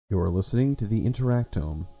You're listening to The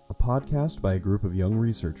Interactome, a podcast by a group of young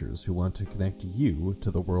researchers who want to connect you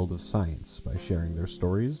to the world of science by sharing their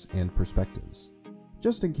stories and perspectives.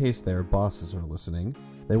 Just in case their bosses are listening,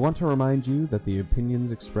 they want to remind you that the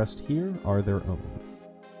opinions expressed here are their own.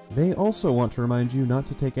 They also want to remind you not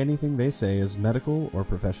to take anything they say as medical or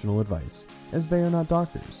professional advice, as they are not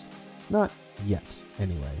doctors. Not yet,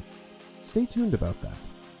 anyway. Stay tuned about that.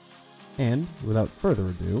 And, without further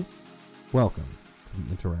ado, welcome to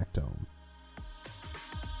the Interactome.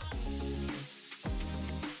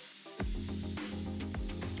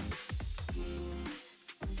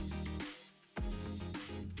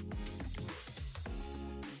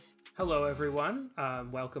 Hello, everyone.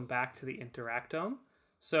 Welcome back to the Interactome.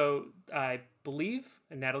 So I believe,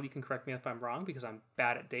 and Natalie, you can correct me if I'm wrong because I'm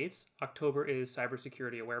bad at dates. October is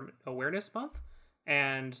Cybersecurity Awareness Month,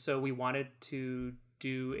 and so we wanted to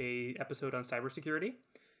do a episode on cybersecurity.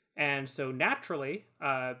 And so naturally,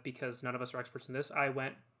 because none of us are experts in this, I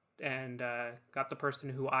went and got the person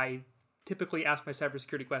who I typically ask my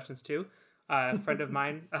cybersecurity questions to, a friend of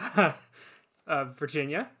mine,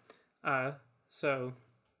 Virginia. So I don't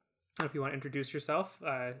know if you want to introduce yourself.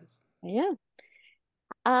 Yeah.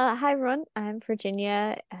 Hi, everyone. I'm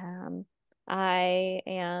Virginia.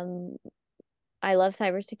 I love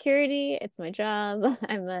cybersecurity. It's my job.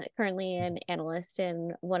 I'm currently an analyst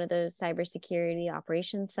in one of those cybersecurity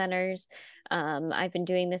operations centers. I've been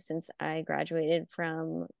doing this since I graduated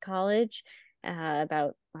from college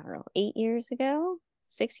about, 8 years ago,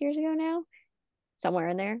 6 years ago now, somewhere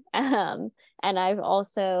in there. And I've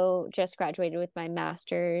also just graduated with my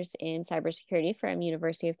master's in cybersecurity from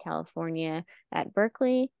University of California at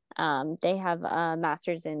Berkeley. They have a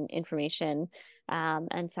master's in information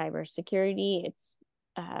and cybersecurity. It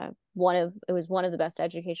was one of the best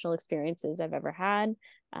educational experiences I've ever had,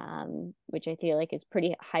 which I feel like is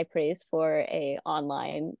pretty high praise for a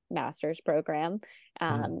online master's program.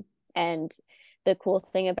 And the cool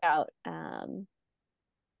thing about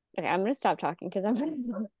okay, I'm gonna stop talking because I'm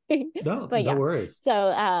No, but no yeah. worries.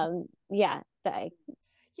 So yeah,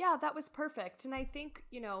 Yeah, that was perfect. And I think,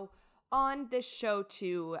 on this show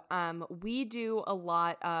too, we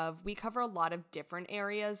cover a lot of different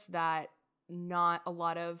areas that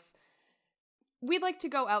we like to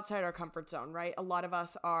go outside our comfort zone, right? A lot of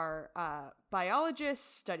us are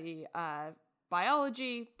biologists, study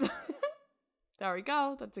biology. There we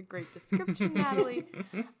go. That's a great description, Natalie.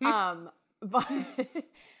 But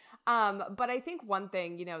I think one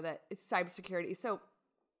thing, that is cybersecurity. So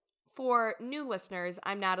for new listeners,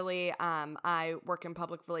 I'm Natalie. I work in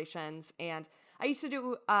public relations, and I used to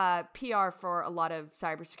do PR for a lot of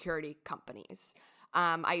cybersecurity companies.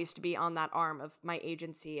 I used to be on that arm of my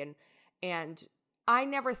agency, and I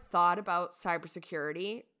never thought about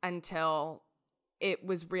cybersecurity until it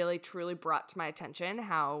was really truly brought to my attention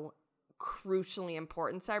how crucially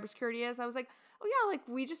important cybersecurity is. I was like, oh yeah, like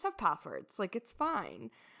we just have passwords, like it's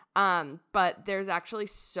fine. But there's actually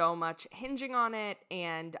so much hinging on it,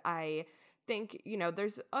 and I think,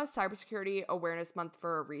 there's a cybersecurity awareness month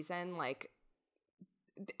for a reason. Like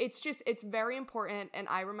it's very important. And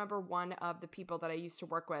I remember one of the people that I used to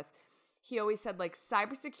work with, he always said like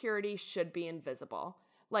cybersecurity should be invisible.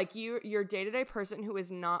 Like your day-to-day person who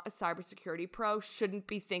is not a cybersecurity pro shouldn't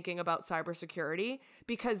be thinking about cybersecurity,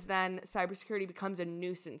 because then cybersecurity becomes a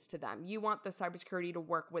nuisance to them. You want the cybersecurity to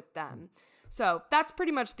work with them. So that's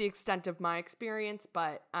pretty much the extent of my experience,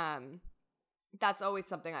 but that's always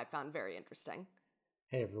something I found very interesting.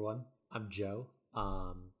 Hey everyone, I'm Joe.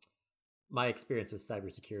 My experience with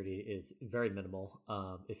cybersecurity is very minimal.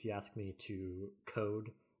 If you ask me to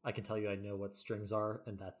code, I can tell you I know what strings are,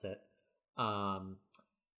 and that's it.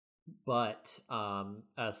 But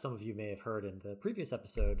as some of you may have heard in the previous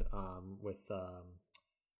episode, with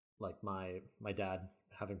like my dad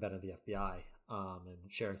having been in the FBI, and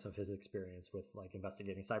sharing some of his experience with like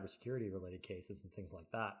investigating cybersecurity related cases and things like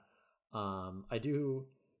that, I do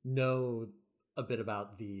know a bit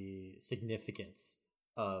about the significance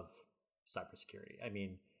of cybersecurity. I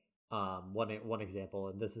mean, one example,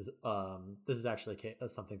 and this is actually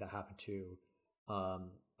something that happened to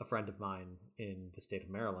a friend of mine in the state of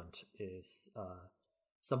Maryland, is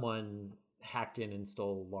someone hacked in and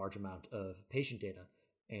stole a large amount of patient data,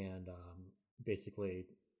 and basically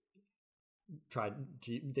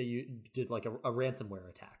they did like a ransomware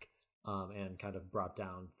attack, and kind of brought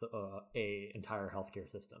down a entire healthcare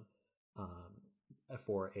system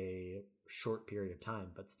for a short period of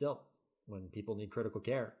time. But still, when people need critical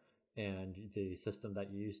care and the system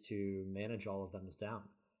that you use to manage all of them is down,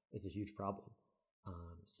 it's a huge problem.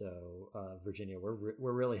 So Virginia, we're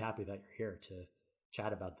really happy that you're here to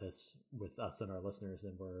chat about this with us and our listeners,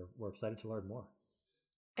 and we're excited to learn more.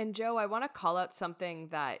 And Joe, I want to call out something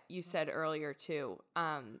that you said earlier too.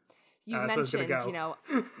 You That's where I was mentioned, gonna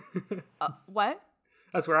what?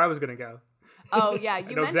 That's where I was gonna go. Oh yeah, I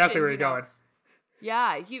you know mentioned exactly where you're going.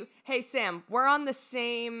 Yeah, Hey Sam, we're on the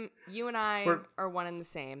same. You and I We're are one and the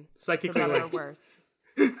same. For psychically better or linked. worse.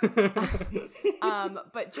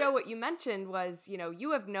 But Joe, what you mentioned was,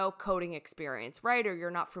 you have no coding experience, right? Or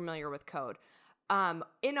you're not familiar with code.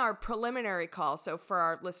 In our preliminary call, so for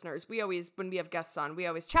our listeners, when we have guests on, we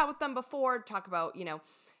always chat with them before, talk about,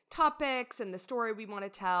 topics and the story we want to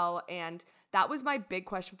tell. And that was my big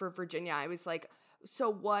question for Virginia. I was like,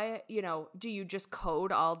 so what, do you just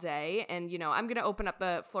code all day? And, I'm going to open up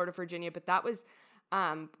the floor to Virginia, but that was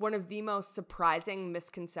one of the most surprising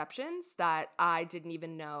misconceptions that I didn't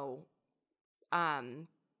even know. So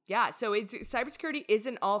cybersecurity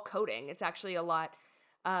isn't all coding. It's actually a lot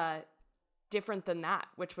different than that,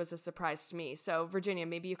 which was a surprise to me. So Virginia,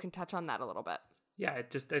 maybe you can touch on that a little bit. Yeah,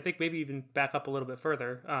 I think maybe even back up a little bit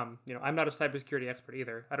further. I'm not a cybersecurity expert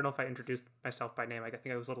either. I don't know if I introduced myself by name. I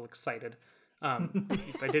think I was a little excited.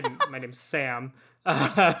 If I didn't, my name's Sam.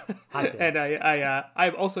 Hi, Sam. And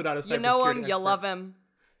I'm also not a cybersecurity You know him, expert. you love him.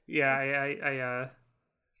 Yeah, I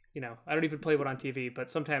don't even play one on TV,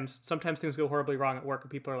 but sometimes things go horribly wrong at work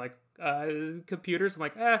and people are like, computers. I'm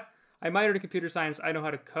like, I minored in computer science. I know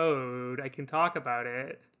how to code. I can talk about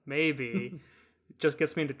it. Maybe. It just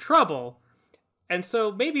gets me into trouble. And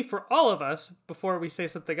so maybe for all of us, before we say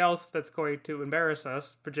something else that's going to embarrass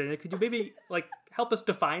us, Virginia, could you maybe help us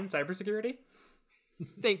define cybersecurity?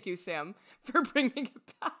 Thank you, Sam, for bringing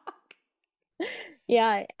it back.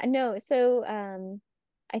 Yeah, no. So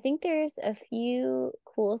I think there's a few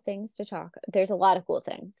cool things to talk. There's a lot of cool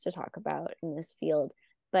things to talk about in this field,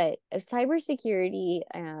 but cybersecurity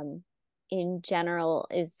in general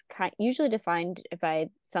is usually defined by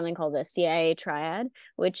something called the CIA triad,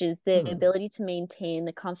 which is the ability to maintain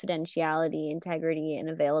the confidentiality, integrity, and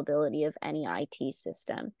availability of any IT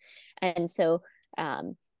system. And so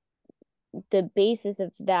the basis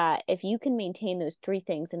of that, if you can maintain those three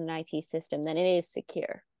things in an IT system, then it is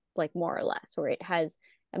secure, more or less, or it has.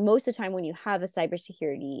 And most of the time when you have a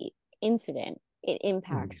cybersecurity incident, it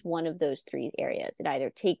impacts one of those three areas. It either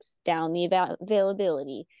takes down the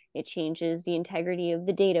availability, it changes the integrity of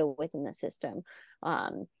the data within the system,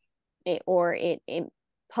 or it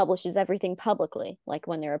publishes everything publicly, like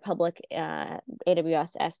when there are public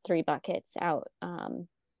AWS S3 buckets out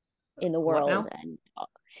in the world. And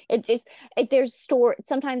it's just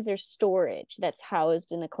sometimes there's storage that's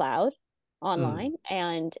housed in the cloud online.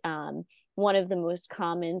 And one of the most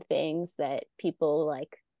common things that people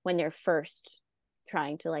when they're first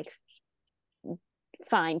trying to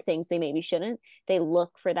find things they maybe shouldn't, they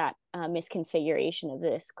look for that misconfiguration of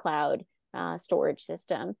this cloud storage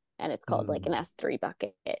system, and it's called an S3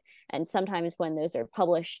 bucket. And sometimes when those are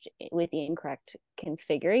published with the incorrect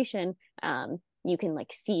configuration, you can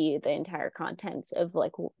see the entire contents of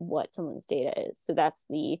what someone's data is. So that's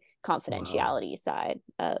the confidentiality side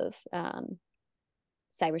of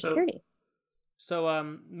cybersecurity.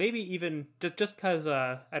 So maybe even just because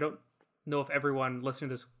I don't know if everyone listening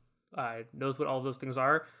to this knows what all of those things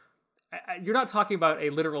are. You're not talking about a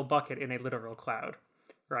literal bucket in a literal cloud,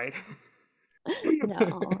 right?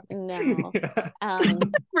 No. Yeah.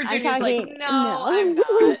 Virginia's no, I'm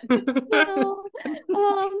not.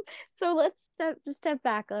 No. So let's step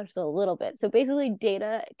back just a little bit. So basically,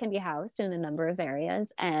 data can be housed in a number of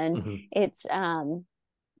areas, and it's a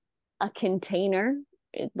container.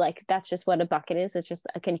 That's just what a bucket is. It's just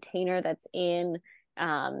a container that's in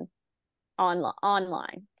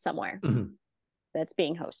online somewhere that's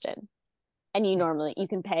being hosted. And you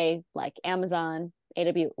can pay Amazon,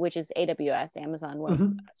 which is AWS, Amazon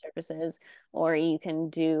Web Services, or you can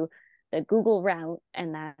do the Google route,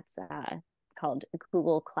 and that's called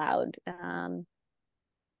Google Cloud. Oh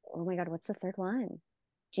my God, what's the third one?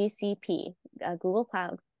 GCP, Google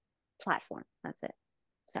Cloud Platform. That's it.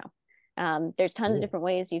 So there's tons of different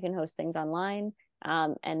ways you can host things online,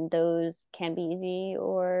 and those can be easy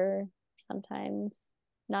or sometimes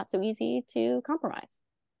not so easy to compromise.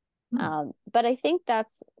 But I think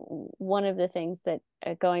that's one of the things that,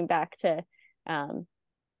 going back to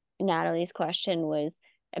Natalie's question, was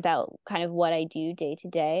about kind of what I do day to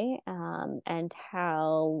day, and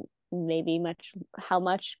how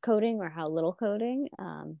much coding or how little coding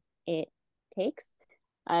it takes.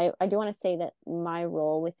 I do want to say that my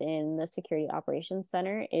role within the Security Operations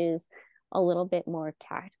Center is a little bit more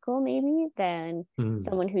tactical maybe than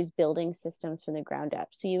someone who's building systems from the ground up.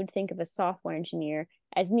 So you would think of a software engineer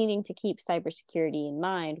as needing to keep cybersecurity in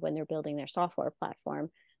mind when they're building their software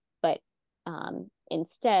platform. But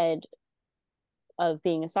instead of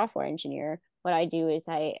being a software engineer, what I do is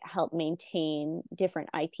I help maintain different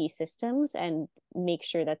IT systems and make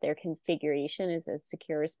sure that their configuration is as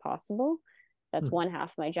secure as possible. That's one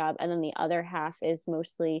half of my job. And then the other half is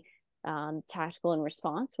mostly tactical and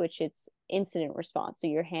response, which it's incident response. So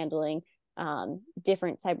you're handling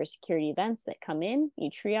different cybersecurity events that come in, you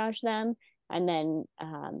triage them, and then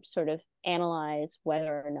sort of analyze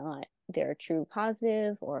whether or not they're true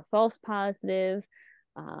positive or false positive.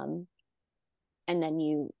 And then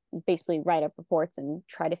you basically write up reports and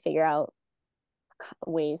try to figure out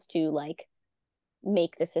ways to like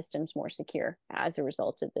make the systems more secure as a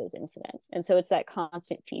result of those incidents. And so it's that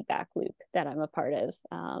constant feedback loop that I'm a part of.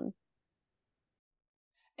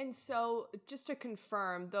 And so just to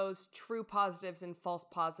confirm, those true positives and false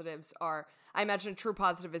positives are, I imagine a true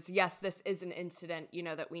positive is, yes, this is an incident,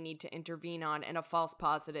 that we need to intervene on. And a false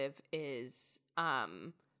positive is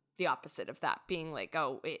the opposite of that, being like,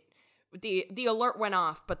 oh, the alert went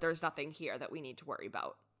off, but there's nothing here that we need to worry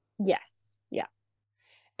about. Yes. Yeah.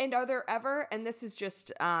 And are there ever, and this is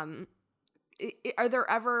just, are there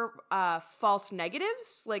ever false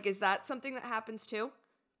negatives? Like, is that something that happens too?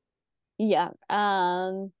 Yeah.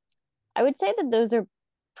 I would say that those are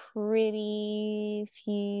pretty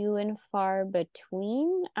few and far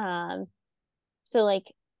between. So like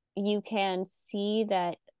you can see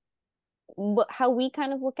that how we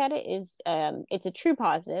kind of look at it is it's a true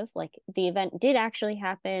positive, like the event did actually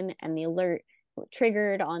happen and the alert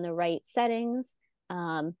triggered on the right settings,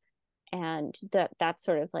 and that's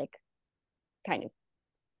sort of like kind of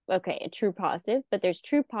okay, a true positive. But there's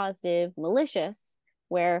true positive malicious,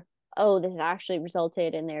 where this actually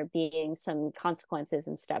resulted in there being some consequences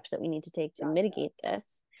and steps that we need to take to mitigate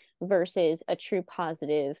this, versus a true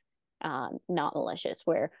positive not malicious,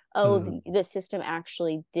 where the system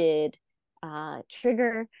actually did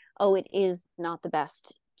trigger, it is not the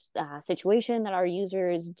best situation that our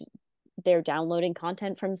users they're downloading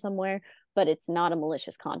content from somewhere, but it's not a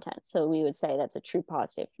malicious content, so we would say that's a true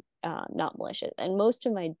positive, not malicious. And most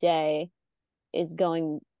of my day is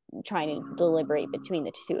trying to deliberate between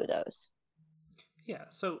the two of those. Yeah,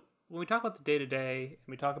 so when we talk about the day-to-day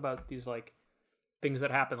and we talk about these like things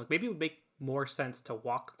that happen, like maybe it would make more sense to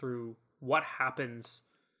walk through what happens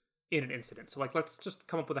in an incident. So like, let's just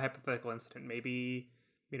come up with a hypothetical incident. Maybe,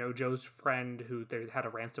 Joe's friend who they had a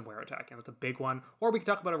ransomware attack, and it's a big one. Or we could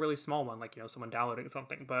talk about a really small one, like, someone downloading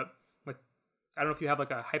something. But like, I don't know if you have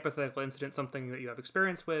like a hypothetical incident, something that you have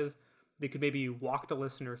experience with, that could maybe walk the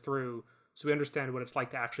listener through so we understand what it's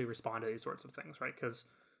like to actually respond to these sorts of things, right? Because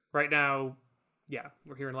right now, yeah,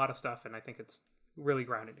 we're hearing a lot of stuff, and I think it's really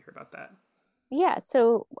grounded to hear about that. Yeah,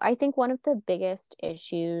 so I think one of the biggest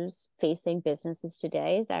issues facing businesses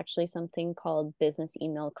today is actually something called business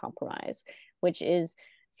email compromise, which is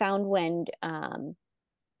found when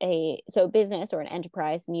a business or an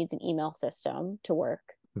enterprise needs an email system to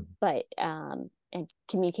work, but and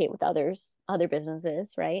communicate with other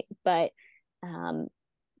businesses, right? But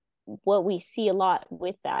what we see a lot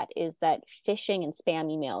with that is that phishing and spam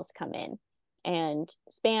emails come in, and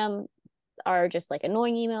spam are just like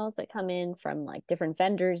annoying emails that come in from like different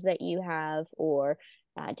vendors that you have, or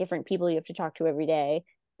different people you have to talk to every day.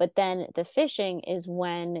 But then the phishing is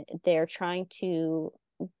when they're trying to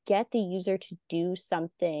get the user to do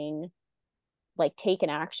something, like take an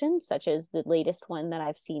action, such as the latest one that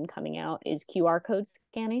I've seen coming out is QR code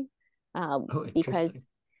scanning. Because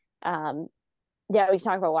yeah, we can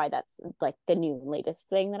talk about why that's like the new latest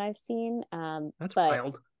thing that I've seen. That's but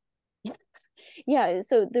wild. Yeah,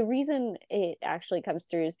 so the reason it actually comes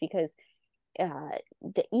through is because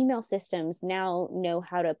the email systems now know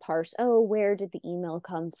how to parse, where did the email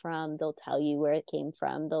come from? They'll tell you where it came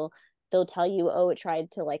from. They'll tell you, it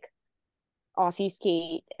tried to like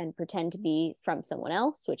obfuscate and pretend to be from someone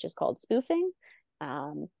else, which is called spoofing.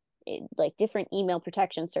 Like different email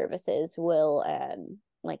protection services will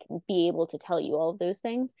like be able to tell you all of those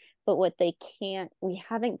things, but what we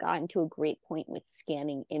haven't gotten to a great point with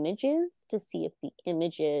scanning images to see if the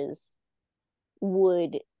images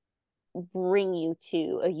would bring you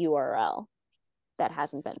to a URL that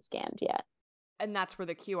hasn't been scanned yet. And that's where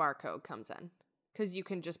the QR code comes in, because you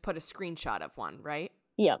can just put a screenshot of one, right?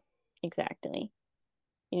 Yep, exactly.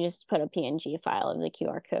 You just put a PNG file of the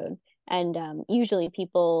QR code, and usually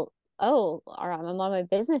people, I'm on my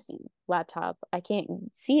business laptop, I can't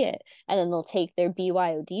see it, and then they'll take their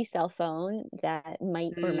BYOD cell phone that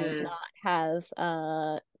might or might not have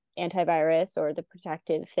antivirus or the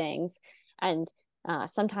protective things, and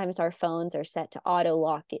sometimes our phones are set to auto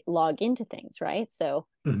log into things, right? So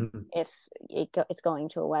if it's going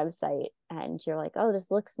to a website and you're like, this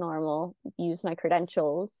looks normal, use my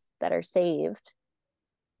credentials that are saved,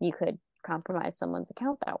 you could compromise someone's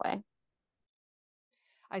account that way.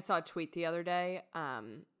 I saw a tweet the other day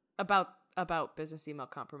about business email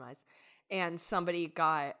compromise, and somebody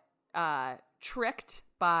got tricked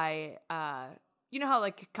by you know how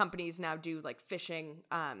like companies now do like phishing,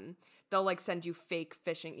 they'll like send you fake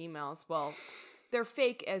phishing emails. Well, they're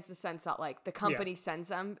fake as the sense that like the company sends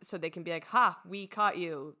them so they can be like, ha, we caught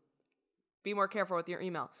you, be more careful with your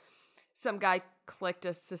email. Some guy clicked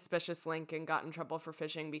a suspicious link and got in trouble for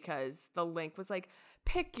phishing because the link was like,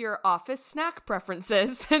 pick your office snack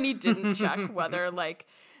preferences, and he didn't check whether like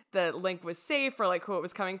the link was safe or like who it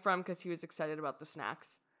was coming from because he was excited about the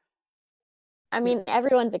snacks. I mean,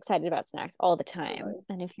 everyone's excited about snacks all the time.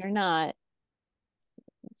 And if you're not,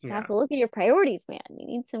 you have to look at your priorities, man. You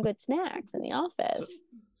need some good snacks in the office.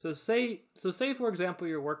 So say for example,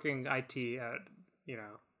 you're working IT at, you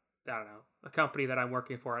know, I don't know, a company that I'm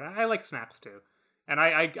working for, and I like snacks too. And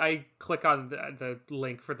I click on the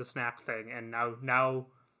link for the snack thing, and now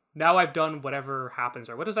I've done whatever happens.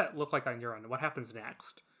 Or what does that look like on your end? What happens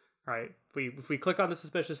next? Right? If we click on the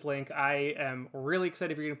suspicious link, I am really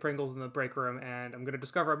excited for eating Pringles in the break room, and I'm going to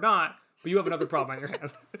discover I'm not, but you have another problem on your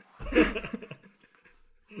hands.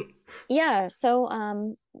 Yeah,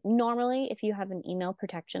 so normally if you have an email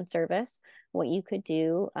protection service, what you could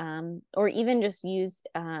do, or even just use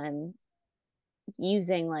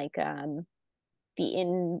using like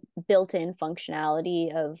the built-in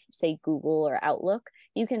functionality of say Google or Outlook,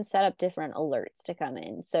 you can set up different alerts to come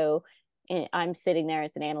in. So I'm sitting there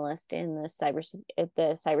as an analyst in the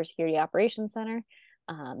cybersecurity operations center,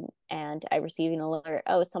 and I receive an alert.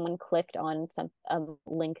 Oh, someone clicked on a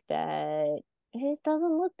link that it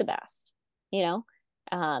doesn't look the best, you know.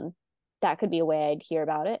 That could be a way I'd hear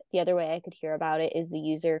about it. The other way I could hear about it is the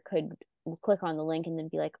user could click on the link and then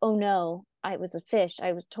be like, oh no, I was a fish.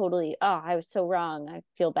 I was so wrong. I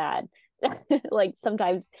feel bad. Like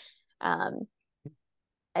sometimes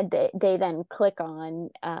they then click on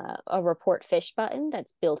a report fish button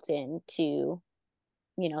that's built into,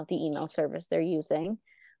 you know, the email service they're using.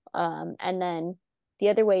 And then the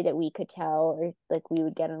other way that we could tell, or like we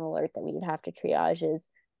would get an alert that we would have to triage, is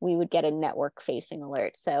we would get a network facing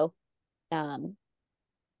alert. So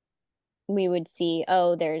we would see,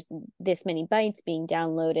 oh, there's this many bytes being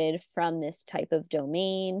downloaded from this type of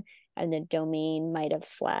domain, and the domain might have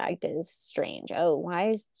flagged as strange. Oh, why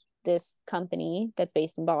is this company that's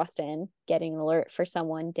based in Boston getting an alert for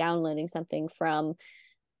someone downloading something from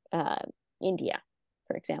India,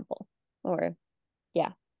 for example, or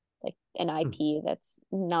like an IP that's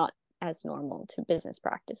not as normal to business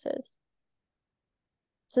practices.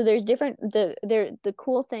 So there's the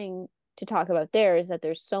cool thing to talk about there is that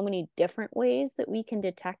there's so many different ways that we can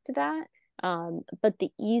detect that. But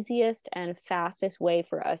the easiest and fastest way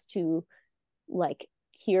for us to like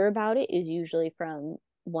hear about it is usually from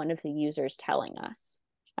one of the users telling us.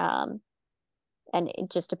 And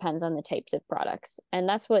it just depends on the types of products. And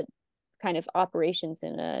that's what kind of operations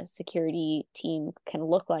in a security team can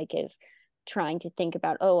look like, is trying to think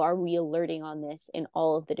about, oh, are we alerting on this in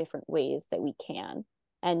all of the different ways that we can?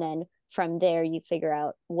 And then from there, you figure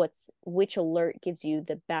out which alert gives you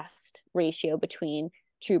the best ratio between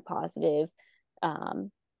true positive,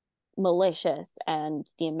 malicious, and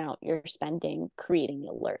the amount you're spending creating the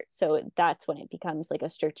alert. So that's when it becomes like a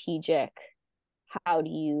strategic, how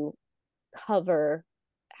do you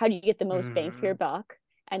get the most bang for your buck?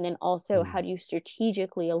 And then also, how do you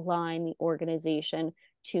strategically align the organization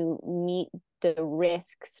to meet the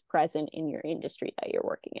risks present in your industry that you're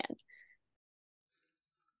working in?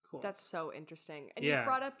 Cool. That's so interesting. And you've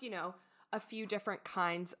brought up, you know, a few different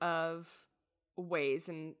kinds of ways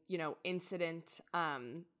and, you know,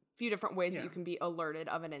 few different ways that you can be alerted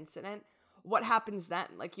of an incident. What happens then?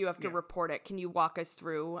 Like, you have to report it. Can you walk us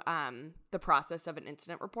through the process of an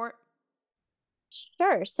incident report?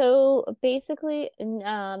 Sure. So basically,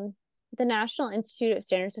 the National Institute of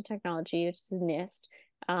Standards and Technology, which is NIST,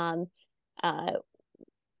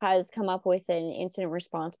 has come up with an incident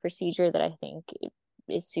response procedure that I think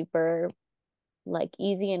is super like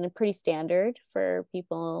easy and pretty standard for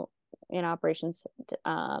people in operations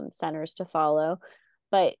centers to follow.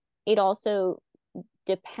 But it also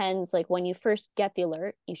depends, like when you first get the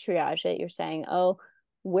alert, you triage it. You're saying, oh,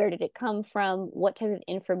 where did it come from? What type of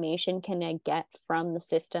information can I get from the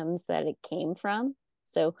systems that it came from?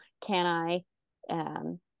 So can I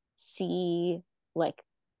see, like,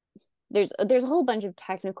 there's a whole bunch of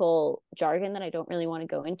technical jargon that I don't really want to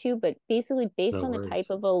go into, but basically based on the type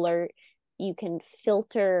of alert, you can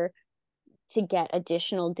filter to get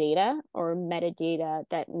additional data or metadata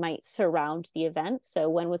that might surround the event. So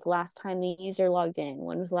when was the last time the user logged in?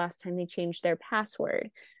 When was the last time they changed their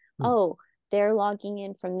password? Oh, they're logging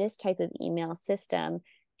in from this type of email system.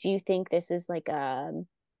 Do you think this is like a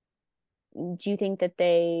do you think that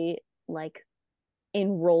they like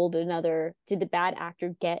enrolled another, did the bad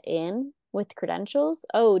actor get in with credentials?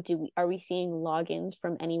 Oh, are we seeing logins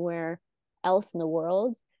from anywhere else in the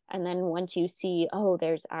world? And then once you see, oh,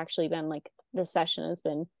 there's actually been like the session has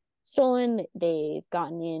been stolen, they've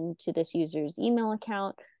gotten into this user's email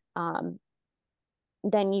account,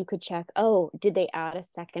 then you could check, oh, did they add a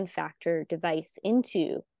second factor device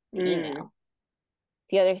into the email?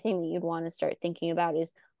 The other thing that you'd want to start thinking about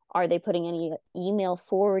is, are they putting any email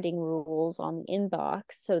forwarding rules on the inbox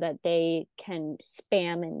so that they can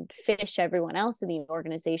spam and phish everyone else in the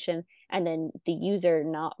organization, and then the user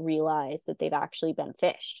not realize that they've actually been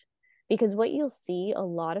phished? Because what you'll see a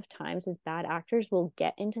lot of times is bad actors will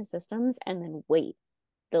get into systems and then wait.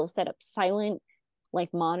 They'll set up silent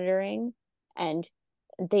like monitoring, and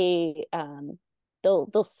they'll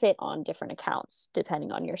sit on different accounts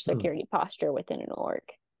depending on your security posture within an org.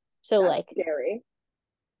 So That's like scary.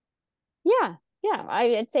 yeah,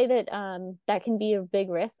 I'd say that that can be a big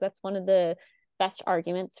risk. That's one of the best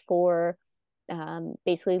arguments for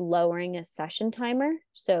basically lowering a session timer.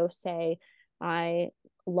 So say I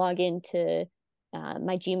log into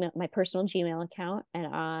my personal Gmail account,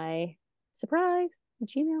 and surprise,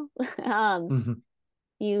 Gmail.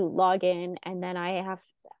 You log in, and then I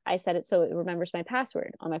set it so it remembers my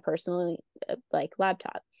password on my personal like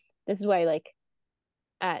laptop. This is why like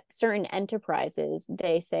at certain enterprises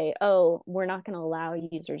they say, oh, we're not going to allow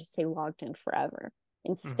users to stay logged in forever.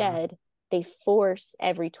 Instead, they force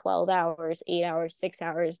every 12 hours, 8 hours, 6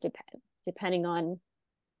 hours, depending on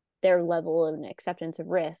their level of acceptance of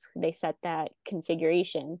risk, they set that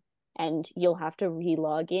configuration, and you'll have to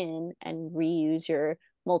re-log in and reuse your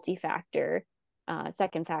multi-factor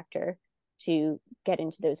second factor to get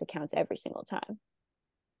into those accounts every single time.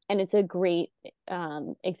 And it's a great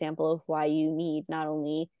example of why you need not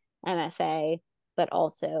only MFA, but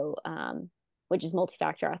also which is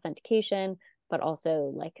multi-factor authentication, but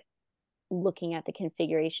also like looking at the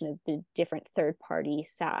configuration of the different third-party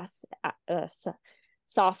SaaS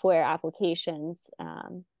software applications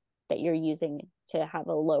that you're using to have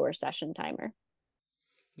a lower session timer.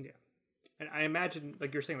 Yeah. And I imagine,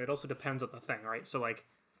 like you're saying, it also depends on the thing, right? So like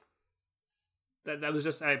that was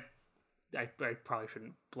just, I probably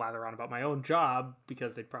shouldn't blather on about my own job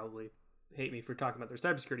because they'd probably hate me for talking about their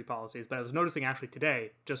cybersecurity policies, but I was noticing actually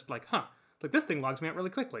today, just like, like this thing logs me out really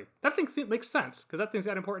quickly. That thing makes sense because that thing's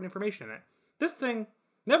got important information in it. This thing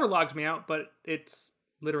never logs me out, but it's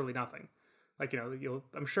literally nothing. Like,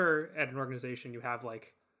 I'm sure at an organization you have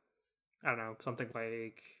like, I don't know, something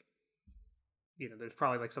like, there's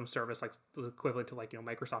probably like some service like the equivalent to like,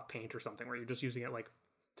 Microsoft Paint or something where you're just using it like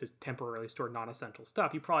to temporarily store non-essential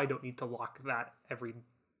stuff. You probably don't need to lock that every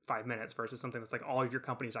 5 minutes versus something that's like all of your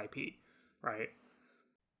company's IP, right?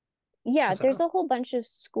 Yeah, there's a whole bunch of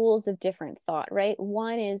schools of different thought, right?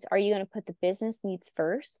 One is, are you going to put the business needs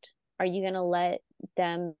first? Are you going to let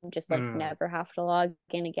them just like never have to log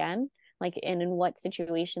in again? Like, and in what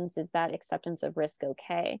situations is that acceptance of risk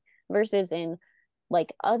okay? Versus in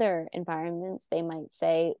like other environments, they might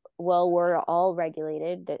say, well, we're all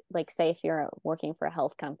regulated. That, like, say if you're working for a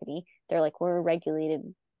health company, they're like, we're regulated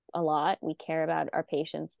a lot. We care about our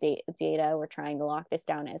patients' data. We're trying to lock this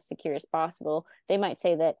down as secure as possible. They might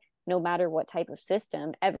say that no matter what type of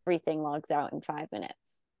system, everything logs out in 5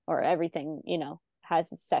 minutes, or everything,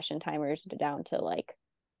 has session timers down to like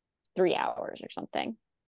 3 hours or something.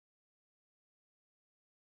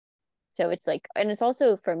 So it's like, and it's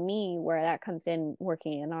also for me where that comes in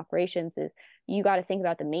working in operations is you got to think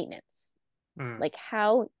about the maintenance, like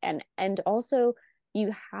how, and also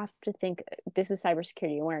you have to think, this is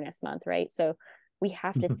Cybersecurity Awareness Month, right? So we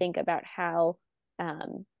have to think about how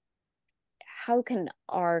can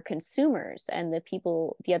our consumers and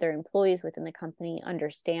the other employees within the company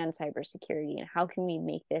understand cybersecurity, and how can we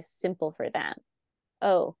make this simple for them?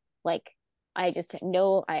 Oh, like, I just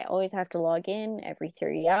know I always have to log in every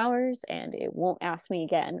 30 hours and it won't ask me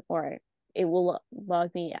again, or it will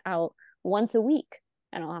log me out once a week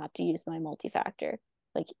and I'll have to use my multi-factor.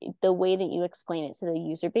 Like, the way that you explain it to the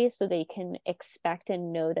user base so they can expect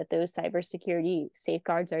and know that those cybersecurity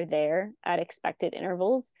safeguards are there at expected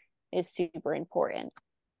intervals is super important.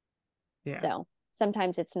 Yeah. So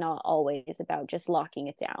sometimes it's not always about just locking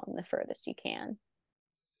it down the furthest you can.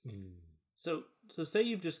 So say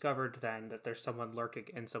you've discovered then that there's someone lurking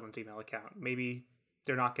in someone's email account. Maybe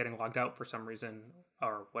they're not getting logged out for some reason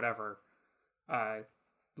or whatever.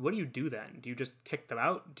 What do you do then? Do you just kick them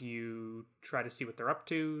out? Do you try to see what they're up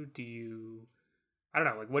to? I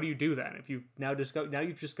don't know, like, what do you do then? If you've now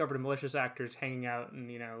you've discovered a malicious actor's hanging out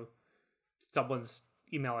in, someone's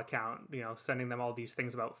email account, sending them all these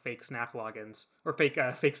things about fake snack logins or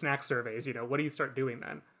fake snack surveys, what do you start doing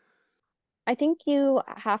then? I think you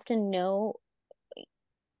have to know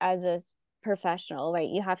as a professional, right?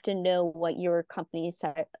 You have to know what your company's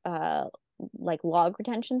like log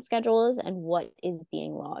retention schedule is and what is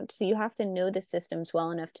being logged. So you have to know the systems well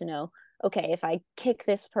enough to know, okay, if I kick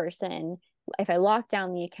this person, if I lock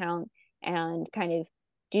down the account and kind of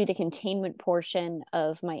do the containment portion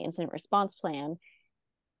of my incident response plan,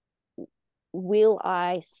 will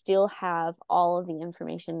I still have all of the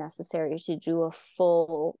information necessary to do a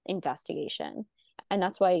full investigation? And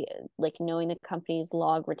that's why, like, knowing the company's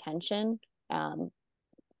log retention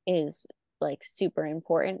is like super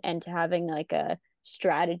important, and to having like a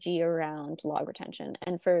strategy around log retention.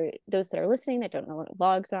 And for those that are listening that don't know what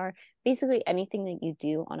logs are, basically anything that you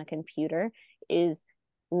do on a computer is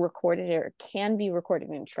recorded or can be recorded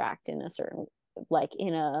and tracked in a certain, like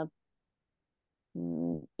in a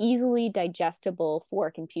easily digestible for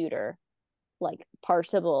a computer, like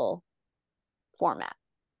parsable format.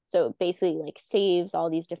 So it basically like saves all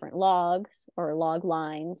these different logs or log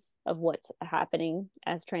lines of what's happening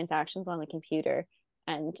as transactions on the computer,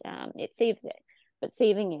 and it saves it. But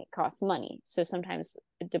saving it costs money. So sometimes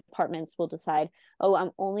departments will decide, oh,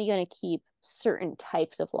 I'm only going to keep certain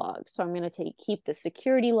types of logs. So I'm going to keep the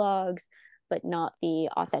security logs, but not the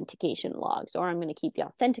authentication logs. Or I'm going to keep the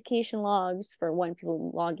authentication logs for when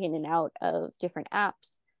people log in and out of different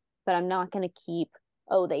apps, but I'm not going to keep,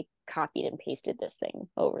 oh, they copied and pasted this thing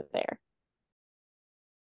over there.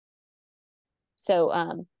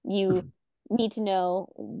 So you need to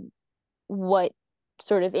know what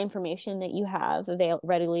sort of information that you have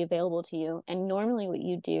readily available to you. And normally what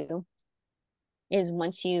you do is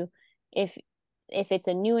once you, if it's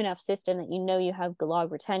a new enough system that you know you have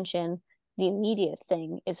log retention, the immediate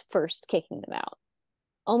thing is first kicking them out.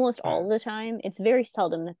 Almost all the time, it's very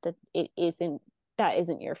seldom that that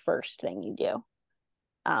isn't your first thing you do.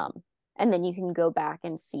 And then you can go back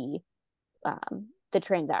and see the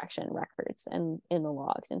transaction records and in the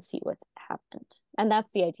logs and see what happened. And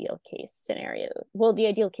that's the ideal case scenario. Well, the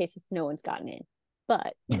ideal case is no one's gotten in,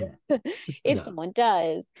 but if someone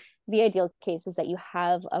does, the ideal case is that you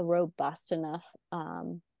have a robust enough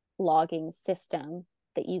logging system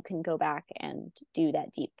that you can go back and do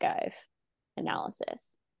that deep dive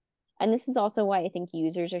analysis. And this is also why I think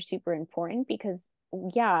users are super important, because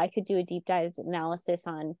yeah, I could do a deep dive analysis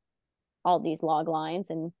on all these log lines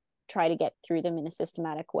and try to get through them in a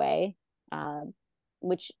systematic way,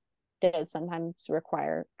 which does sometimes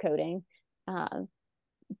require coding.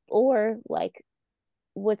 Or like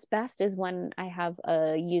what's best is when I have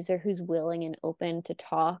a user who's willing and open to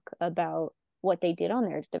talk about what they did on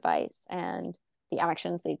their device and the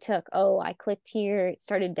actions they took. Oh, I clicked here, it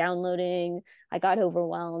started downloading, I got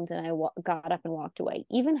overwhelmed, and I got up and walked away.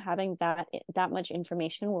 Even having that much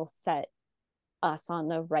information will set us on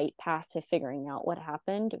the right path to figuring out what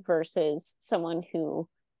happened, versus someone who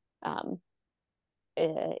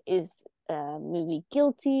is maybe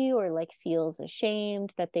guilty or like feels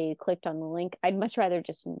ashamed that they clicked on the link. I'd much rather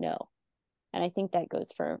just know. And I think that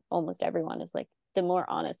goes for almost everyone, is like the more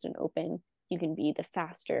honest and open you can be, the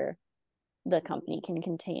faster the company can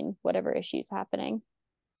contain whatever issues happening.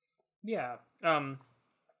 Yeah.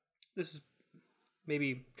 This is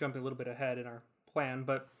maybe jumping a little bit ahead in our plan,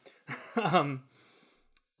 but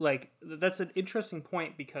like that's an interesting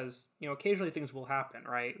point, because occasionally things will happen,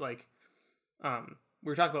 right? Like we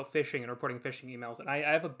were talking about phishing and reporting phishing emails, and I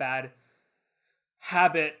have a bad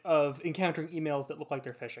habit of encountering emails that look like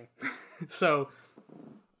they're phishing. So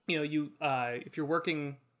if you're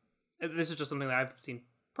working, this is just something that I've seen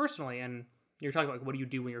personally, and you're talking about like, what do you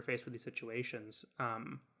do when you're faced with these situations? I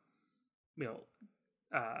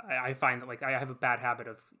find that like I have a bad habit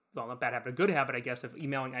of, well, not bad habit, a good habit, I guess, of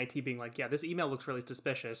emailing IT being like, yeah, this email looks really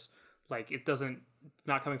suspicious. Like it's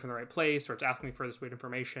not coming from the right place, or it's asking me for this weird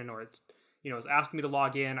information, or it's, it's asking me to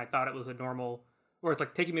log in. I thought it was a normal, or it's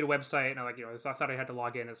like taking me to a website and I thought I had to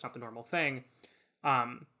log in. It's not the normal thing.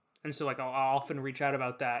 And so like I'll often reach out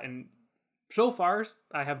about that. And so far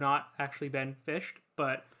I have not actually been phished,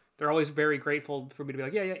 but they're always very grateful for me to be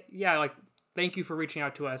like, yeah, like, thank you for reaching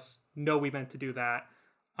out to us. No, we meant to do that.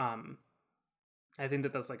 I think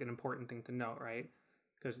that that's like an important thing to note, right?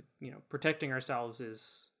 Because, protecting ourselves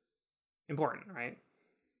is important, right?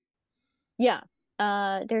 Yeah.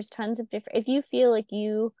 There's tons of different, if you feel like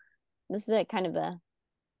this is a kind of a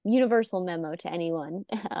universal memo to anyone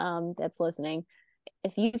that's listening.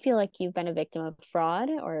 If you feel like you've been a victim of fraud,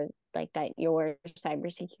 or like that your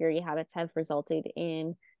cybersecurity habits have resulted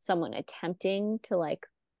in someone attempting to like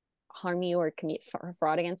harm you or commit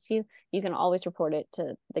fraud against you, you can always report it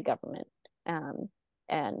to the government.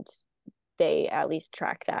 and they at least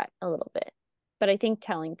track that a little bit. But I think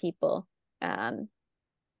telling people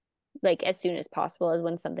like as soon as possible as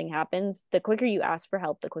when something happens, the quicker you ask for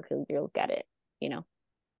help, the quicker you'll get it, you know.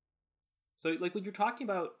 So like when you're talking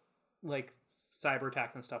about like cyber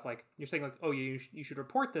attacks and stuff, like you're saying like, oh, you should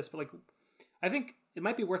report this, but like I think it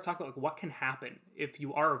might be worth talking about like what can happen if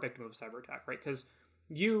you are a victim of a cyber attack, right? Because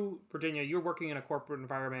you, Virginia, you're working in a corporate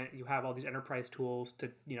environment. You have all these enterprise tools to,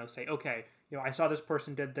 say, okay, I saw this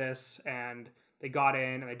person did this and they got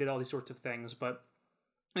in and they did all these sorts of things. But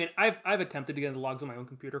I mean, I've attempted to get into logs on my own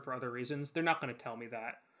computer for other reasons. They're not going to tell me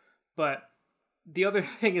that. But the other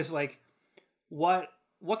thing is like, what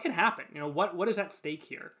can happen? What is at stake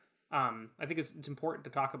here? I think it's important to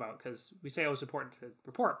talk about because we say it's important to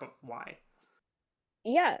report, but why?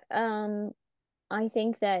 Yeah, I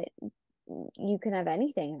think that you can have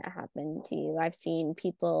anything happen to you. I've seen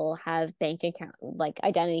people have bank account like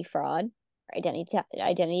identity fraud.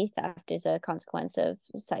 Identity theft is a consequence of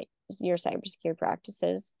your cybersecurity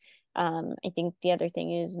practices. I think the other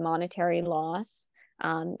thing is monetary loss.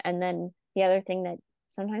 And then the other thing that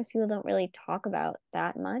sometimes people don't really talk about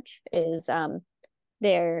that much is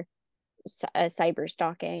their cyber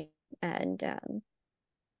stalking and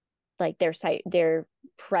like their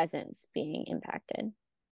presence being impacted.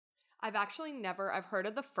 I've heard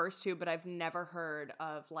of the first two, but I've never heard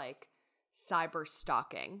of like cyber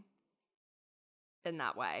stalking in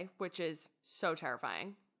that way, which is so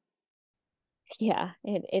terrifying. Yeah,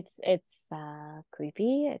 it's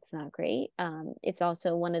creepy. It's not great. It's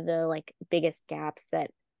also one of the like biggest gaps that,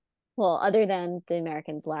 well, other than the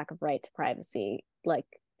Americans' lack of right to privacy, like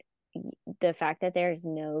the fact that there's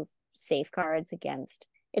no safeguards against,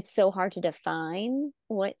 it's so hard to define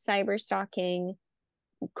what cyber stalking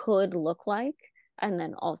could look like. And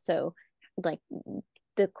then also like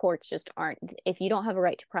the courts just aren't, if you don't have a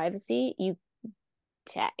right to privacy, you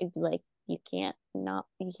can't be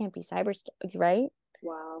cyber stalked, right?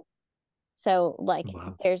 Wow. So like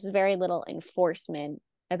there's very little enforcement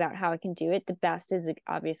about how it can do it. The best is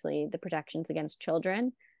obviously the protections against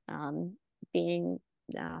children. Being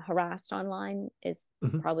harassed online is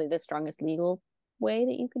probably the strongest legal way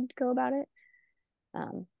that you could go about it.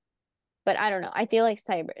 But I don't know. I feel like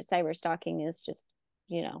cyber stalking is just,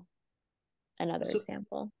 another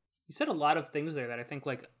example. You said a lot of things there that I think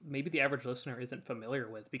like maybe the average listener isn't familiar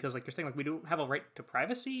with, because like you're saying like we don't have a right to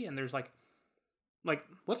privacy, and there's like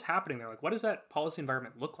what's happening there? Like what does that policy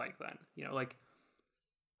environment look like then? Like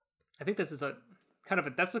I think this is a kind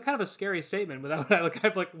of a scary statement without like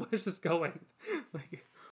I'm like where's this going? Like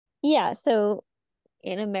yeah, so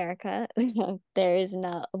in America,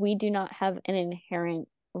 we do not have an inherent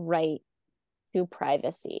right to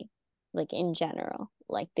privacy, like in general.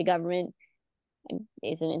 Like the government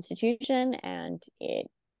is an institution, and it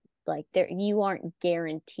like you aren't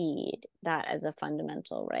guaranteed that as a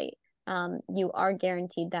fundamental right. You are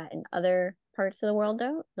guaranteed that in other parts of the world,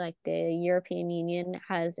 though. Like the European Union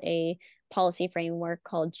has a policy framework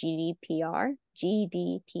called GDPR,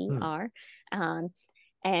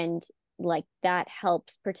 and like that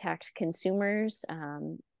helps protect consumers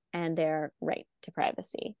and their right to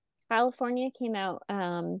privacy. California came out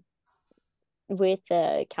with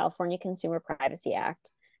the California Consumer Privacy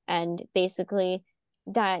Act, and basically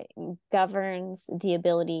that governs the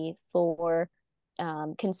ability for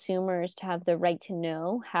consumers to have the right to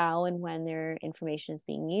know how and when their information is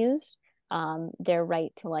being used, their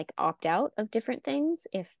right to like opt out of different things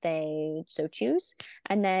if they so choose,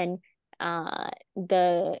 and then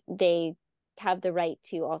they have the right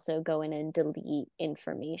to also go in and delete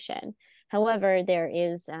information. However, there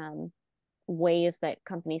is ways that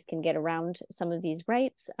companies can get around some of these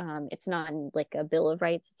rights. It's not like a bill of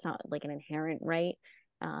rights. It's not like an inherent right.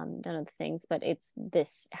 None of the things, but it's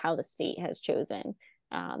how the state has chosen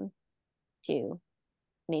to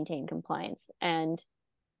maintain compliance and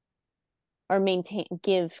or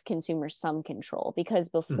give consumers some control, because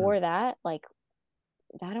before that, like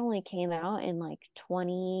that only came out in like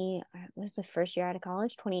it was the first year out of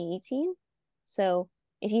college, 2018. So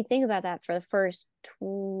if you think about that, for the first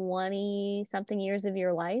 20 something years of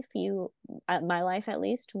your life, my life at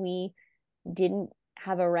least, we didn't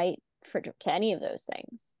have a right to any of those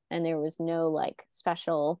things. And there was no like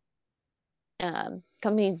special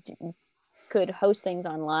companies could host things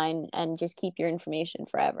online and just keep your information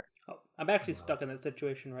forever. Oh, I'm actually stuck in that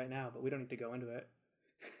situation right now, but we don't need to go into it.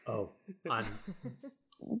 Oh,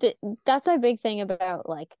 that's my big thing about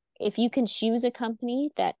like, if you can choose a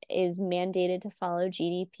company that is mandated to follow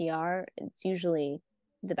GDPR, it's usually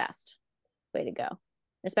the best way to go,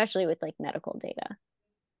 especially with like medical data.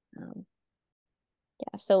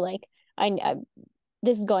 Yeah, so like I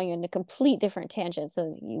this is going in a complete different tangent,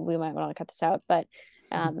 so we might want to cut this out, but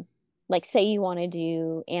like say you want to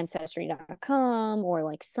do ancestry.com or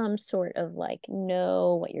like some sort of like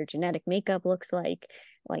know what your genetic makeup looks like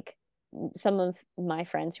some of my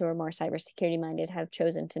friends who are more cybersecurity minded have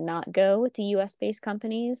chosen to not go with the US based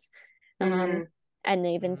companies. And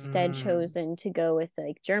they've instead chosen to go with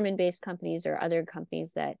like German based companies or other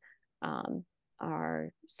companies that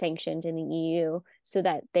are sanctioned in the EU, so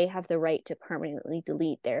that they have the right to permanently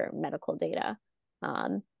delete their medical data.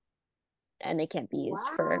 And they can't be used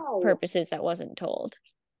for purposes that wasn't told.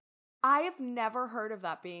 I have never heard of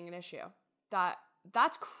that being an issue.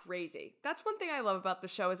 That's crazy. That's one thing I love about the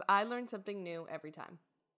show is I learn something new every time.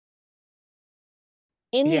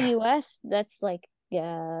 In the US, that's like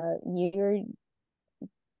the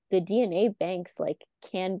DNA banks like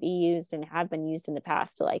can be used and have been used in the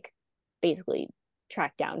past to like basically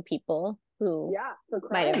track down people who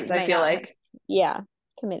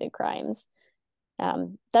committed crimes.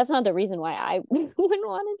 That's not the reason why I wouldn't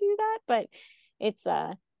want to do that, but it's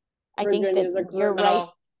I think that you're right.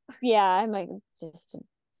 Yeah, I'm like just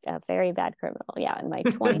a very bad criminal. Yeah, in my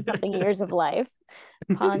 20 something years of life,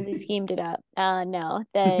 Ponzi schemed it up. No,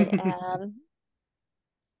 there's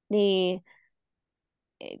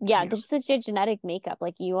such a genetic makeup.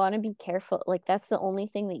 Like you want to be careful. Like that's the only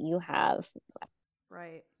thing that you have.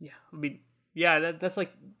 Right. Yeah. I mean, yeah, that's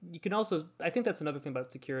like, you can also, I think that's another thing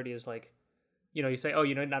about security is like, you say, oh,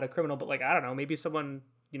 not a criminal, but like, I don't know, maybe someone,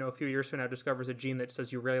 a few years from now discovers a gene that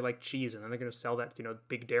says you really like cheese and then they're going to sell that,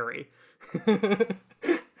 Big Dairy.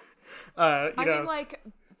 I mean, like,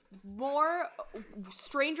 more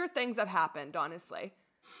stranger things have happened, honestly.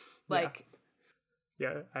 Like,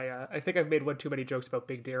 yeah, I think I've made one too many jokes about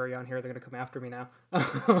Big Dairy on here. They're going to come after me now.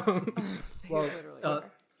 Well, literally,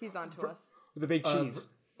 he's on to us. The big cheese.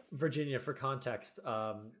 Virginia, for context,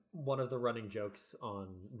 one of the running jokes on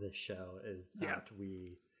this show is that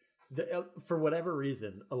for whatever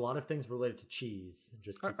reason, a lot of things related to cheese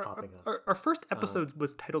just keep popping up. Our first episode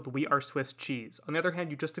was titled "We Are Swiss Cheese." On the other hand,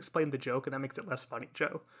 you just explained the joke, and that makes it less funny,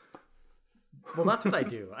 Joe. Well, that's what I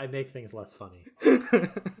do. I make things less funny,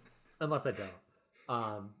 unless I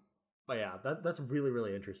don't. But yeah, that's really,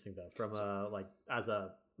 really interesting though. From as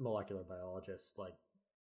a molecular biologist, like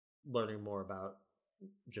learning more about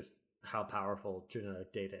just how powerful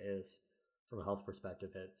genetic data is from a health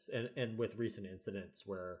perspective. And with recent incidents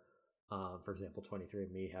where, for example,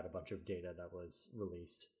 23andMe had a bunch of data that was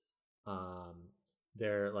released.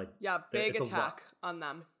 They're like, big attack on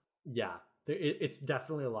them. Yeah, it's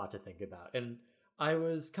definitely a lot to think about. And I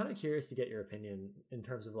was kind of curious to get your opinion in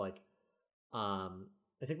terms of like, I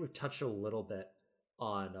think we've touched a little bit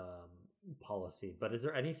on policy, but is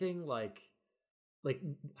there anything like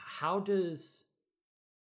how does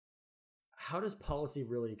policy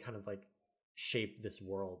really kind of like shape this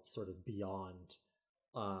world sort of beyond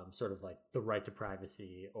sort of like the right to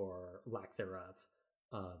privacy or lack thereof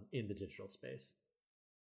in the digital space,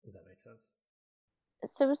 if that makes sense?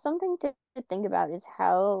 So something to think about is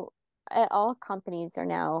how all companies are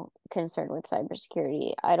now concerned with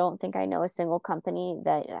cybersecurity. I don't think I know a single company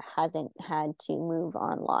that hasn't had to move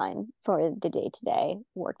online for the day-to-day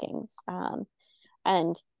workings.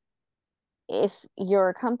 And if you're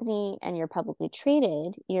a company and you're publicly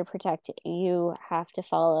traded, you have to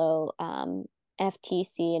follow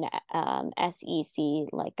FTC and SEC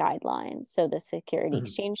like guidelines. So the Security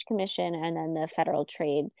Exchange Commission and then the Federal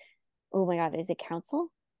Trade. Oh my God, is it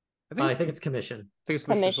Council? I think it's Commission. I think it's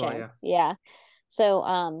Commission. Well, yeah.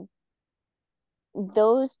 So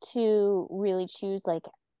those two really choose like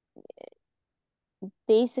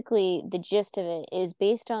basically the gist of it is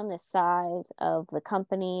based on the size of the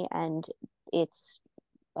company and its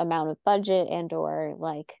amount of budget and or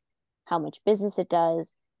like how much business it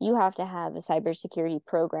does. You have to have a cybersecurity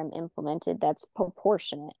program implemented that's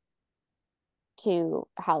proportionate to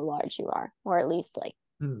how large you are, or at least like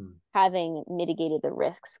having mitigated the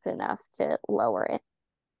risks enough to lower it.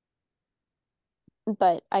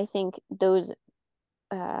 But I think those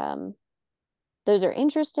are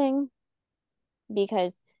interesting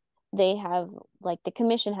because they have like the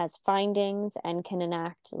commission has findings and can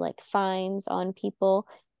enact like fines on people,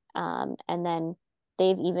 and then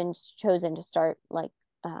they've even chosen to start like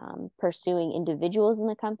pursuing individuals in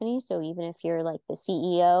the company. So even if you're like the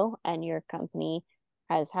CEO and your company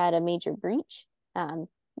has had a major breach,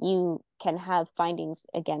 you can have findings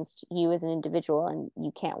against you as an individual, and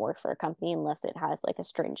you can't work for a company unless it has like a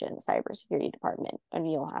stringent cybersecurity department,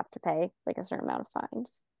 and you'll have to pay like a certain amount of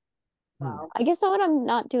fines. Wow. I guess what I'm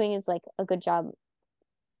not doing is like a good job.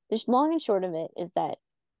 The long and short of it is that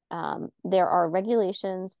there are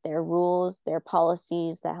regulations, there are rules, there are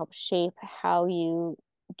policies that help shape how you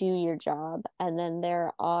do your job. And then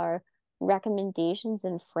there are recommendations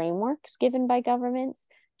and frameworks given by governments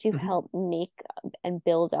to help make and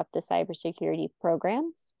build up the cybersecurity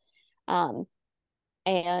programs.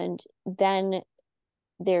 And then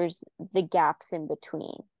there's the gaps in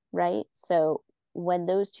between, right? So when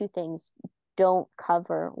those two things don't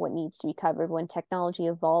cover what needs to be covered, when technology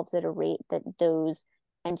evolves at a rate that those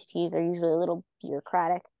entities are usually a little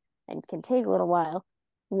bureaucratic and can take a little while,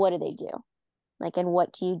 what do they do? Like, and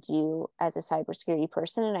what do you do as a cybersecurity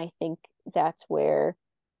person? And I think that's where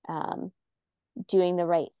doing the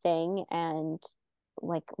right thing and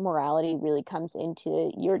like morality really comes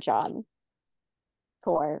into your job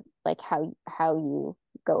for like how you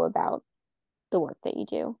go about the work that you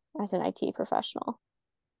do as an IT professional.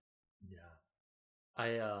 Yeah.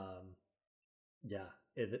 Yeah,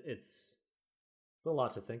 it's a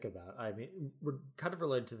lot to think about. I mean, we're kind of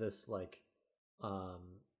related to this, like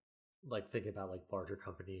thinking about like larger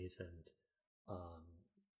companies and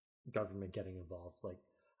government getting involved. Like,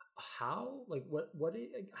 how, like,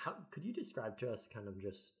 how could you describe to us kind of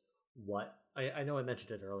just what I know I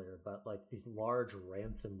mentioned it earlier, but like these large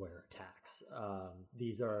ransomware attacks,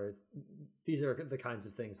 these are the kinds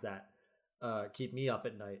of things that keep me up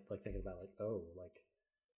at night, like thinking about like, oh, like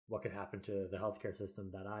what could happen to the healthcare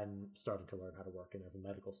system that I'm starting to learn how to work in as a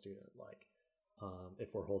medical student. Like,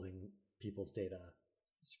 if we're holding people's data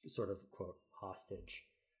sort of quote hostage,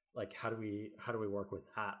 like how do we work with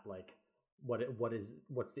that? Like,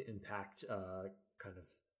 what's the impact kind of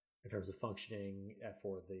in terms of functioning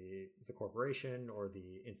for the corporation or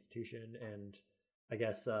the institution, and I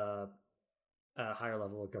guess a higher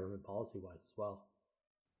level of government policy wise as well.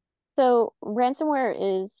 So ransomware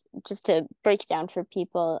is, just to break it down for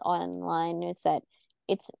people online, is that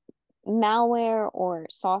it's malware or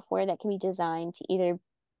software that can be designed to either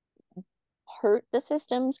hurt the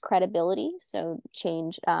system's credibility, so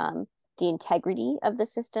change the integrity of the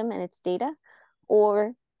system and its data,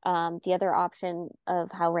 or the other option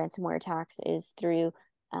of how ransomware attacks is through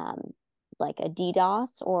like a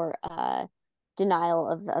DDoS or denial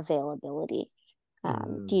of availability.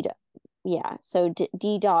 DDoS, yeah. So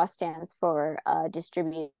DDoS stands for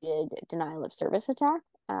distributed denial of service attack.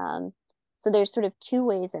 So there's sort of two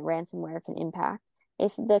ways that ransomware can impact.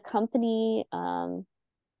 If the company, how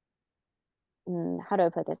do I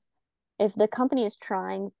put this? If the company is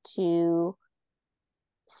trying to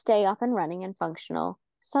stay up and running and functional,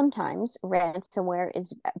 sometimes ransomware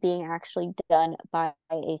is being actually done by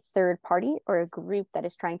a third party or a group that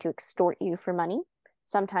is trying to extort you for money.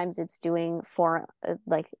 Sometimes it's doing for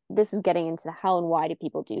like, this is getting into the how and why do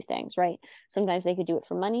people do things, right? Sometimes they could do it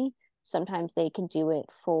for money. Sometimes they can do it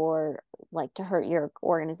for like to hurt your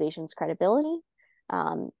organization's credibility,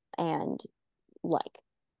 and like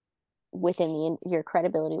within your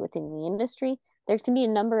credibility within the industry. There can be a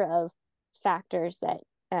number of factors that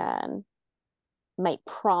might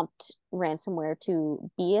prompt ransomware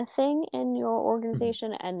to be a thing in your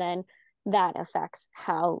organization, and then that affects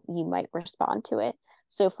how you might respond to it.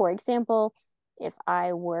 So for example, if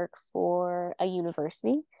I work for a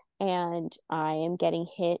university and I am getting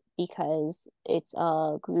hit because it's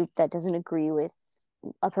a group that doesn't agree with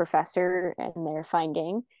a professor and their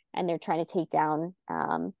finding, and they're trying to take down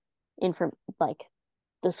like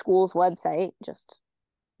the school's website, just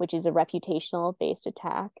which is a reputational based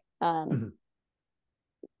attack,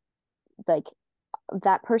 like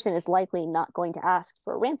that person is likely not going to ask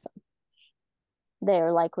for a ransom.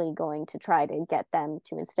 They're likely going to try to get them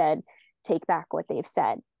to instead take back what they've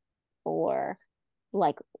said, or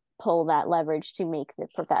like pull that leverage to make the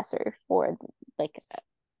professor or like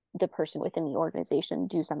the person within the organization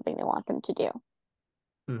do something they want them to do.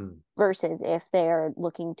 Versus if they're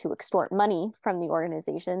looking to extort money from the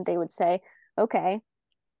organization, they would say, okay,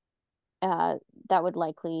 they would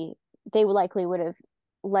likely would have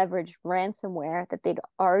leveraged ransomware that they'd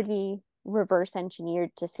already reverse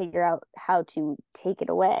engineered to figure out how to take it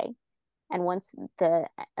away. And once the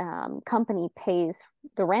company pays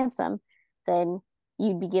the ransom, then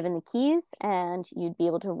you'd be given the keys and you'd be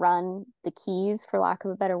able to run the keys, for lack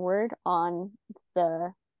of a better word, on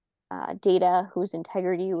the data whose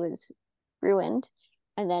integrity was ruined,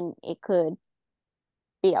 and then it could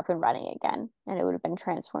be up and running again, and it would have been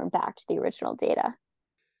transformed back to the original data.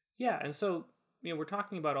 Yeah, and so we're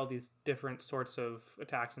talking about all these different sorts of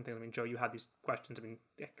attacks and things. I mean, Joe, you had these questions. I mean,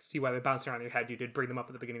 I see why they're bouncing around your head. You did bring them up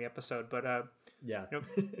at the beginning of the episode, but yeah,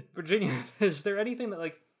 Virginia, is there anything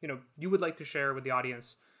that you would like to share with the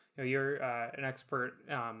audience? You're an expert.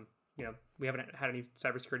 We haven't had any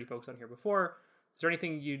cybersecurity folks on here before. Is there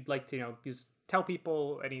anything you'd like to, just tell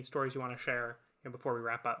people, any stories you want to share, before we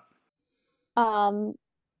wrap up?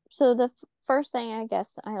 So the first thing I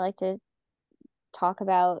guess I like to talk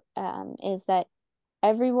about is that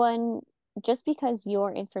everyone, just because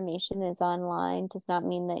your information is online does not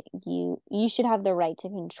mean that you should have the right to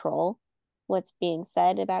control what's being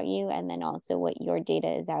said about you, and then also what your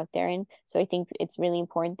data is out there in. So I think it's really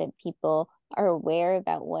important that people are aware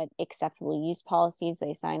about what acceptable use policies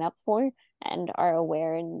they sign up for, and are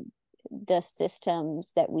aware in the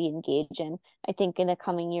systems that we engage in. I think in the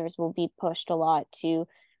coming years we'll be pushed a lot to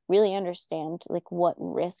really understand like what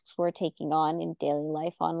risks we're taking on in daily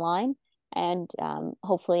life online, and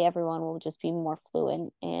hopefully everyone will just be more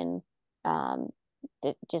fluent in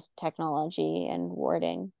just technology and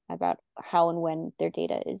wording about how and when their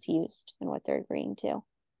data is used and what they're agreeing to.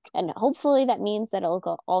 And hopefully that means that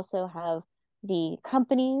it'll also have the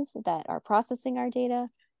companies that are processing our data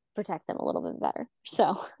protect them a little bit better.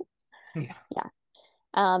 So Yeah.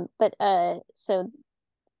 So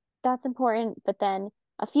that's important. But then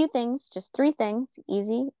a few things, just 3 things,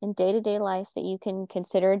 easy in day-to-day life that you can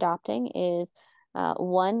consider adopting is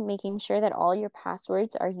one, making sure that all your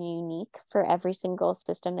passwords are unique for every single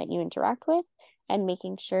system that you interact with, and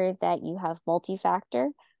making sure that you have multi-factor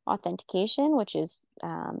authentication, which is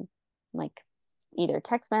like either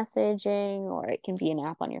text messaging, or it can be an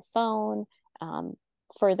app on your phone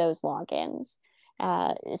for those logins,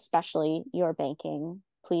 especially your banking.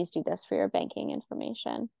 Please do this for your banking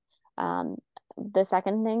information. The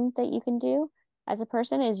second thing that you can do as a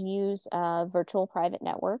person is use a virtual private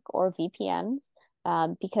network or VPNs,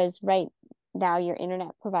 because right now your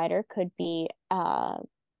internet provider could be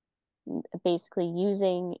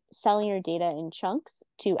basically selling your data in chunks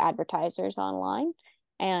to advertisers online.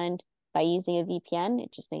 And by using a VPN,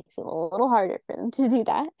 it just makes it a little harder for them to do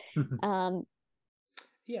that.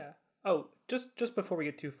 Yeah. Oh, just before we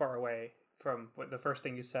get too far away from what the first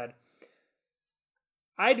thing you said,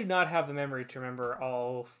 I do not have the memory to remember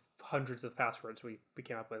all hundreds of passwords we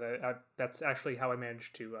came up with. That's actually how I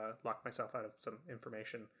managed to lock myself out of some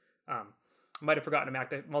information. I might have forgotten a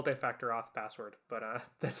multi-factor auth password, but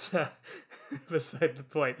that's beside the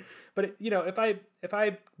point. But if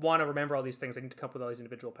I want to remember all these things, I need to come up with all these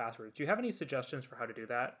individual passwords. Do you have any suggestions for how to do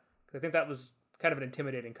that? Because I think that was kind of an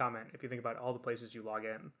intimidating comment if you think about all the places you log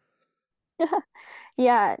in.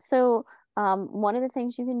 Yeah, so one of the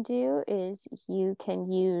things you can do is you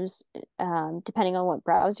can use, depending on what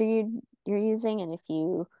browser you're using, and if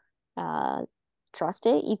you trust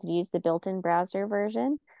it, you could use the built-in browser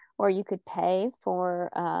version, or you could pay for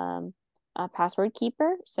a password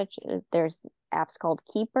keeper. There's apps called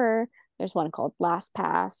Keeper. There's one called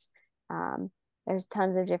LastPass. There's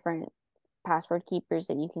tons of different password keepers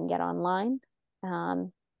that you can get online.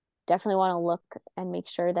 Definitely want to look and make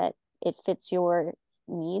sure that it fits your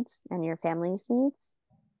needs and your family's needs.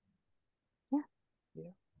 Yeah.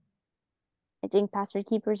 I think password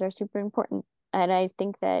keepers are super important. And I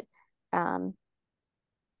think that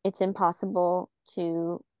it's impossible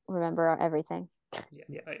to remember everything.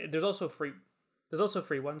 Yeah. There's also free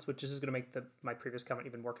ones, which is going to make my previous comment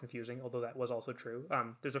even more confusing, although that was also true.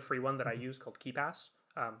 There's a free one that I use called KeePass.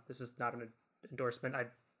 This is not an endorsement. I'm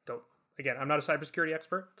not a cybersecurity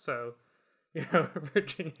expert, so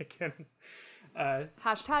Virginia can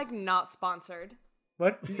hashtag not sponsored.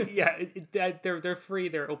 What? Yeah, they're free.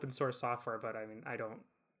 They're open source software, but I mean, I don't.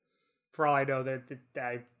 For all I know, that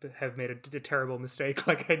I have made a terrible mistake,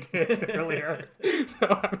 like I did earlier. So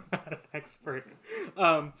I'm not an expert.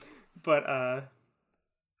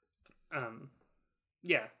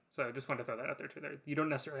 Yeah. So just wanted to throw that out there too. You don't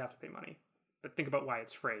necessarily have to pay money, but think about why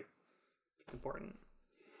it's free. It's important.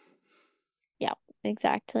 Yeah,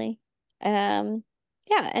 exactly.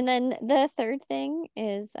 Yeah, and then the third thing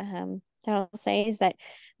is that I'll say is that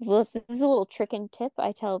this is a little trick and tip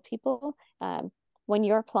I tell people. When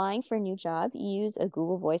you're applying for a new job, use a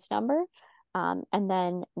Google Voice number. And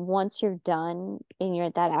then once you're done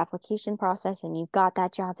in that application process and you've got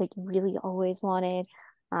that job that you really always wanted,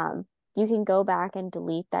 you can go back and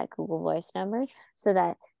delete that Google Voice number, so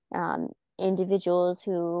that individuals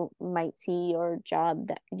who might see your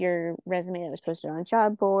resume that was posted on a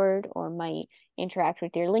job board, or might interact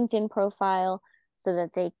with your LinkedIn profile, so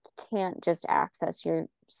that they can't just access your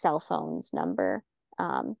cell phone's number.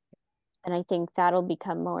 And I think that'll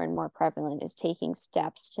become more and more prevalent, is taking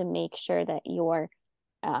steps to make sure that you're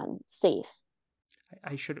safe.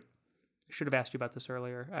 I should have asked you about this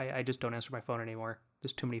earlier. I just don't answer my phone anymore.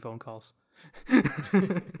 There's too many phone calls. I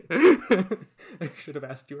should have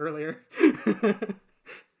asked you earlier.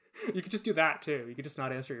 You could just do that too. You could just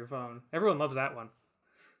not answer your phone. Everyone loves that one.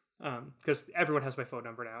 Because everyone has my phone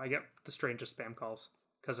number now. I get the strangest spam calls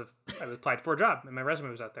because of I applied for a job and my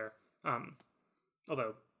resume was out there.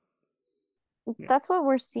 Although That's what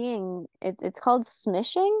we're seeing. It's called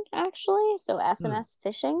smishing, actually. So SMS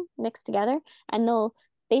phishing mixed together. And they'll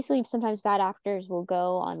basically, sometimes bad actors will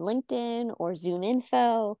go on LinkedIn or Zoom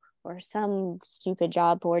Info or some stupid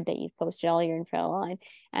job board that you've posted all your info on.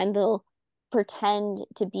 And they'll pretend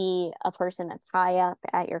to be a person that's high up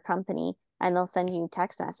at your company. And they'll send you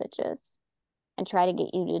text messages and try to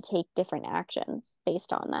get you to take different actions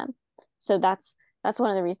based on them. So that's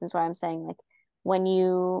one of the reasons why I'm saying, like, when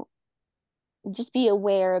you just be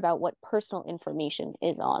aware about what personal information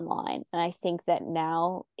is online. And I think that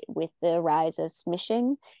now with the rise of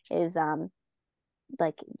smishing is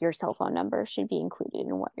like your cell phone number should be included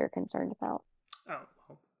in what you're concerned about. Oh,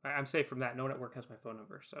 well, I'm safe from that. No one at work has my phone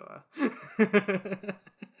number, so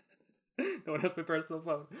no one has my personal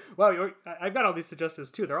phone. Wow, I've got all these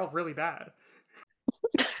suggestions too. They're all really bad.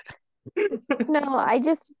 No, I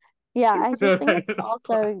just think it's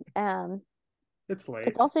also it's late.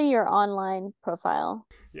 It's also your online profile.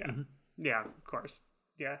 Yeah. Yeah, of course.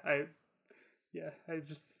 Yeah, I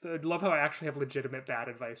love how I actually have legitimate bad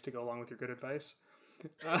advice to go along with your good advice.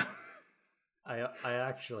 I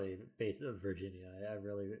actually, based in Virginia, I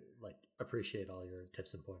really appreciate all your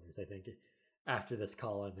tips and pointers. I think after this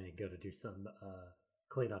call, I may go to do some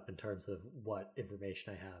cleanup in terms of what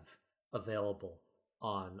information I have available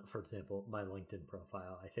on, for example, my LinkedIn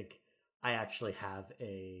profile. I think I actually have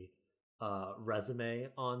a resume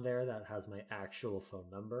on there that has my actual phone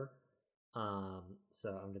number.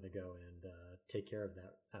 So I'm gonna go and take care of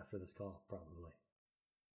that after this call, probably.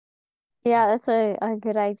 Yeah, that's a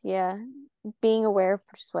good idea. Being aware of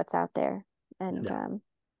just what's out there. And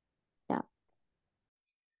yeah.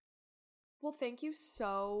 Well, thank you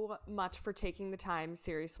so much for taking the time,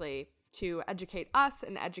 seriously, to educate us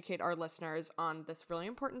and educate our listeners on this really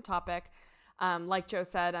important topic. Like Joe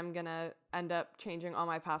said, I'm going to end up changing all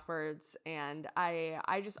my passwords, and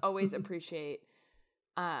I just always appreciate,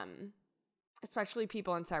 especially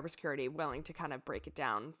people in cybersecurity, willing to kind of break it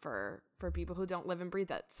down for people who don't live and breathe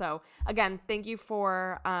it. So again, thank you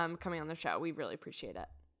for coming on the show. We really appreciate it.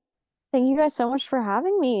 Thank you guys so much for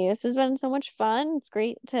having me. This has been so much fun. It's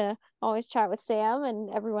great to always chat with Sam and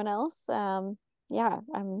everyone else. Yeah,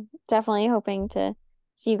 I'm definitely hoping to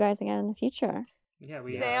see you guys again in the future. Yeah,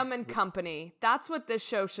 Sam and Company. That's what this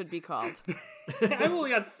show should be called. I've only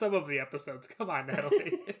got some of the episodes. Come on,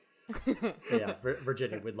 Natalie. Yeah,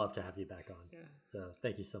 Virginia, we'd love to have you back on. Yeah. So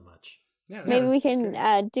thank you so much. Yeah, maybe we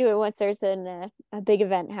can do it once there's a big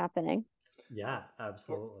event happening. Yeah,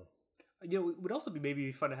 absolutely. It would also be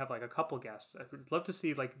maybe fun to have a couple guests. I would love to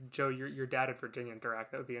see Joe, your dad and Virginia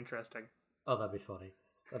interact. That would be interesting. Oh, that'd be funny.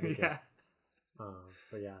 That'd be good.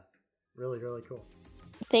 But yeah, really, really cool.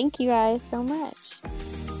 Thank you guys so much.